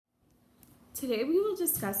Today we will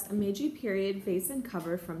discuss a Meiji period vase and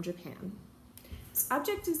cover from Japan. This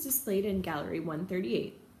object is displayed in Gallery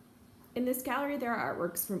 138. In this gallery there are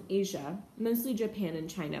artworks from Asia, mostly Japan and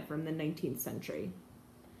China from the 19th century.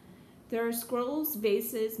 There are scrolls,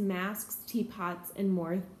 vases, masks, teapots, and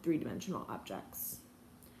more three-dimensional objects.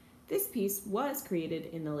 This piece was created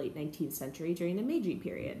in the late 19th century during the Meiji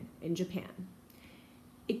period in Japan.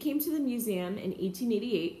 It came to the museum in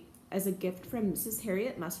 1888 as a gift from Mrs.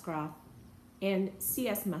 Harriet Muscroft and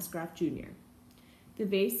C.S. Muscroft Jr. The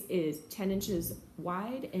vase is 10 inches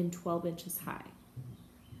wide and 12 inches high.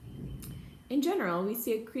 In general, we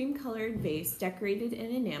see a cream-colored vase decorated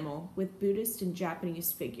in enamel with Buddhist and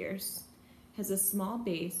Japanese figures. It has a small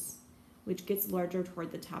base, which gets larger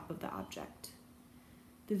toward the top of the object.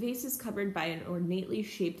 The vase is covered by an ornately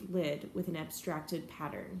shaped lid with an abstracted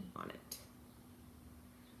pattern on it.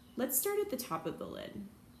 Let's start at the top of the lid.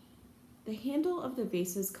 The handle of the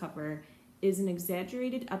vase's cover is an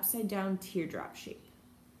exaggerated upside-down teardrop shape.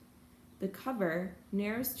 The cover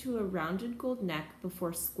narrows to a rounded gold neck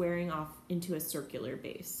before squaring off into a circular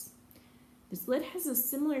base. This lid has a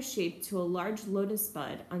similar shape to a large lotus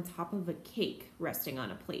bud on top of a cake resting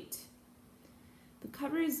on a plate. The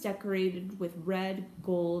cover is decorated with red,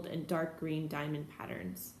 gold, and dark green diamond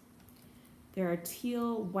patterns. There are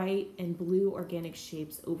teal, white, and blue organic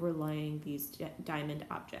shapes overlying these diamond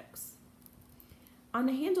objects. On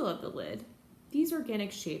the handle of the lid, these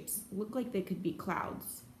organic shapes look like they could be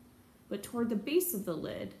clouds, but toward the base of the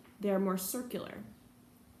lid, they are more circular.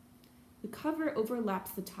 The cover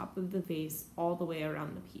overlaps the top of the vase all the way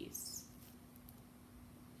around the piece.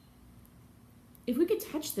 If we could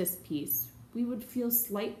touch this piece, we would feel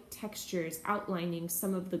slight textures outlining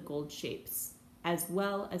some of the gold shapes, as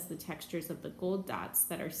well as the textures of the gold dots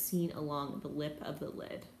that are seen along the lip of the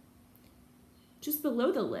lid. Just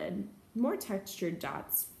below the lid, more textured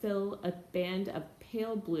dots fill a band of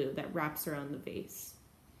pale blue that wraps around the vase.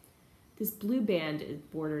 This blue band is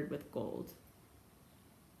bordered with gold.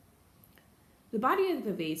 The body of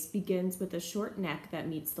the vase begins with a short neck that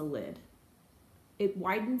meets the lid. It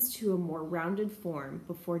widens to a more rounded form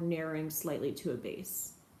before narrowing slightly to a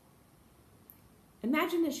base.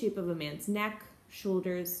 Imagine the shape of a man's neck,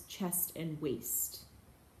 shoulders, chest, and waist.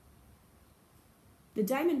 The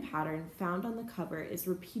diamond pattern found on the cover is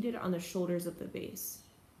repeated on the shoulders of the vase.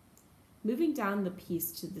 Moving down the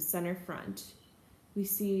piece to the center front, we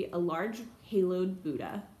see a large haloed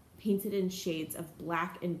Buddha painted in shades of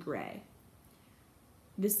black and gray.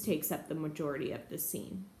 This takes up the majority of the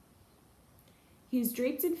scene. He is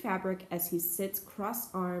draped in fabric as he sits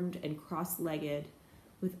cross-armed and cross-legged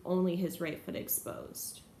with only his right foot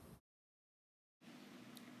exposed.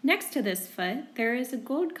 Next to this foot, there is a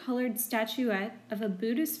gold-colored statuette of a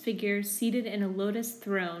Buddhist figure seated in a lotus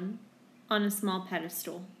throne on a small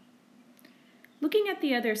pedestal. Looking at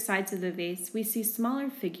the other sides of the vase, we see smaller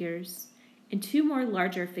figures and two more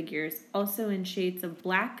larger figures, also in shades of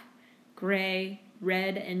black, gray,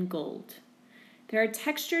 red, and gold. There are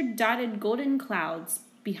textured, dotted golden clouds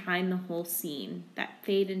behind the whole scene that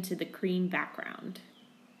fade into the cream background.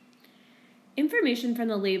 Information from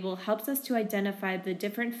the label helps us to identify the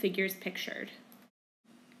different figures pictured.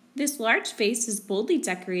 This large vase is boldly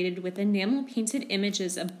decorated with enamel-painted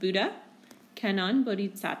images of Buddha, Kannon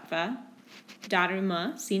Bodhisattva,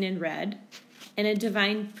 Dharma, seen in red, and a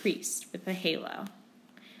divine priest with a halo.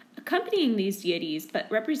 Accompanying these deities,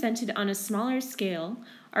 but represented on a smaller scale,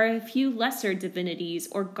 are a few lesser divinities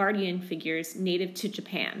or guardian figures native to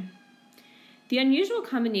Japan. The unusual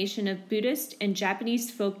combination of Buddhist and Japanese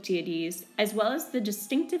folk deities, as well as the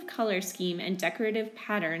distinctive color scheme and decorative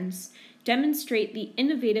patterns, demonstrate the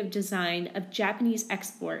innovative design of Japanese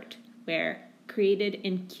export ware created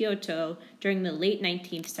in Kyoto during the late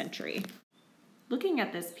 19th century. Looking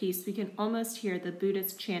at this piece, we can almost hear the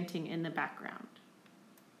Buddhist chanting in the background.